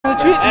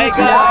introduce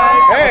yourself?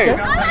 Hey.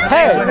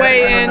 Hey.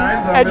 Waiting.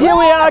 And here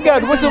we are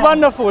again with the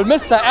wonderful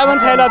Mr. Aaron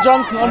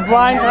Taylor-Johnson and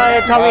Brian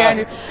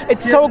Tyree.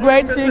 It's so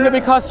great seeing you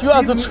because you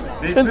are the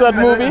twins in that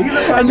movie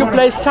and you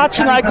play such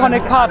an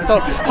iconic part. So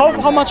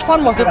how much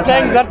fun was it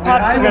playing that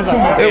part together?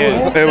 It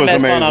was the best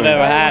amazing. fun I've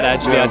ever had,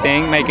 actually. I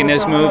think making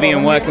this movie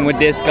and working with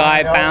this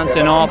guy,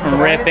 bouncing off and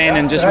riffing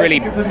and just really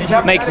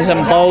making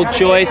some bold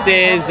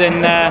choices,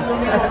 and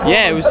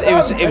yeah, it was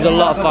a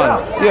lot of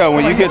fun. Yeah,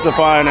 when you get to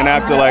find an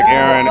actor like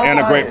Aaron and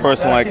a great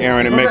person like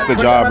Aaron, it makes the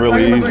job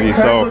really easy.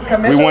 So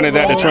we wanted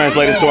that to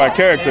translate into our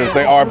characters.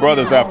 They are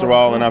brothers after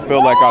all, and I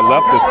feel like I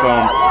left this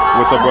film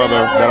with a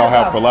brother that I'll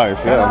have for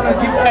life. Yeah.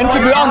 And to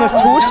be honest,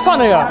 who's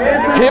funnier,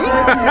 him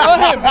or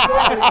him?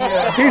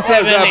 He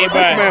says that, but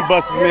this man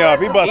busts me up.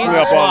 He busts me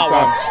up all the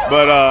time.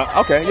 But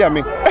okay, yeah,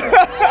 me.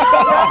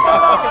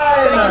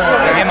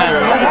 Hey, man.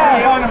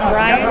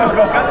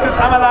 Ganz kurz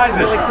einmal leise.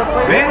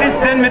 Wer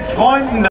ist denn mit Freunden